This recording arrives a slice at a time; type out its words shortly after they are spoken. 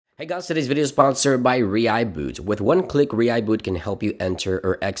Hey guys, today's video is sponsored by Reiboot. With one click, Reiboot can help you enter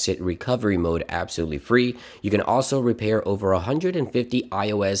or exit recovery mode absolutely free. You can also repair over 150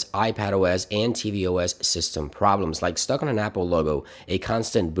 iOS, iPadOS, and tvOS system problems like stuck on an Apple logo, a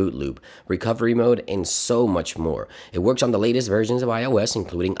constant boot loop, recovery mode, and so much more. It works on the latest versions of iOS,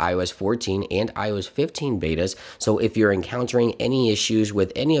 including iOS 14 and iOS 15 betas. So if you're encountering any issues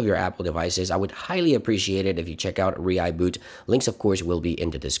with any of your Apple devices, I would highly appreciate it if you check out Reiboot. Links, of course, will be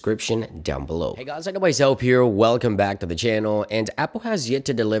in the description down below. Hey guys, I know myself here. Welcome back to the channel. And Apple has yet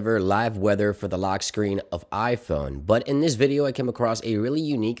to deliver live weather for the lock screen of iPhone. But in this video, I came across a really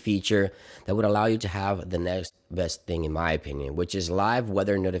unique feature that would allow you to have the next best thing, in my opinion, which is live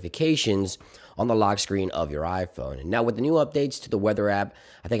weather notifications on the lock screen of your iPhone. Now, with the new updates to the weather app,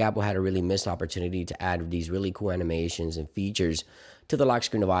 I think Apple had a really missed opportunity to add these really cool animations and features to the lock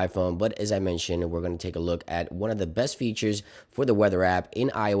screen of iPhone. But as I mentioned, we're going to take a look at one of the best features for the weather app in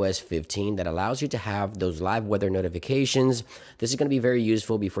iOS 15 that allows you to have those live weather notifications. This is going to be very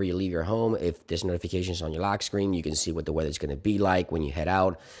useful before you leave your home. If this notification is on your lock screen, you can see what the weather is going to be like when you head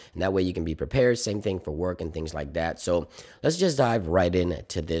out, and that way you can be prepared. Same thing for work and things like that. So let's just dive right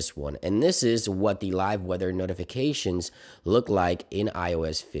into this one. And this is what the live weather notifications look like in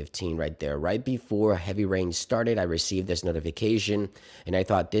iOS 15 right there. Right before heavy rain started, I received this notification, and I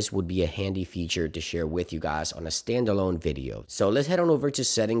thought this would be a handy feature to share with you guys on a standalone video. So let's head on over to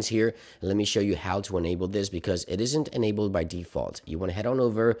settings here, and let me show you how to enable this because it isn't enabled by default. You want to head on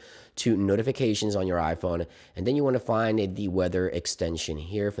over to notifications on your iPhone, and then you want to find the weather extension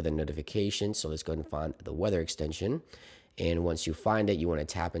here for the notifications. So let's go ahead and find the weather extension. And once you find it, you want to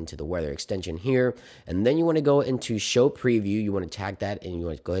tap into the weather extension here, and then you want to go into show preview. You want to tag that, and you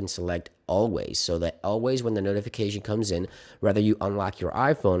want to go ahead and select always, so that always when the notification comes in, whether you unlock your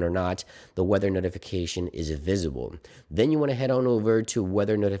iPhone or not, the weather notification is visible. Then you want to head on over to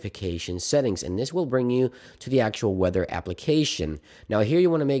weather notification settings, and this will bring you to the actual weather application. Now here you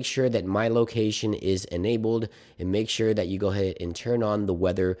want to make sure that my location is enabled, and make sure that you go ahead and turn on the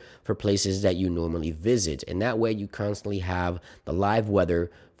weather for places that you normally visit, and that way you constantly have the live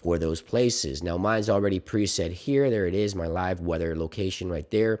weather for those places. Now mine's already preset here. There it is, my live weather location right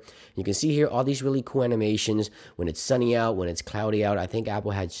there. You can see here all these really cool animations when it's sunny out, when it's cloudy out. I think Apple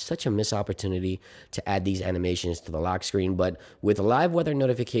had such a missed opportunity to add these animations to the lock screen, but with live weather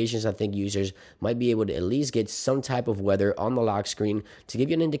notifications, I think users might be able to at least get some type of weather on the lock screen to give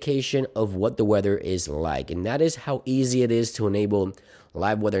you an indication of what the weather is like. And that is how easy it is to enable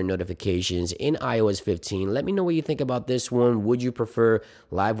live weather notifications in iOS 15. Let me know what you think about this one. Would you prefer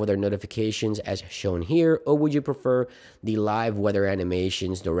live weather notifications as shown here, or would you prefer the live weather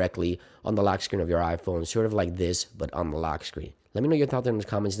animations directly on the lock screen of your iPhone, sort of like this, but on the lock screen? Let me know your thoughts in the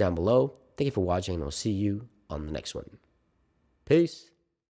comments down below. Thank you for watching, and I'll see you on the next one. Peace.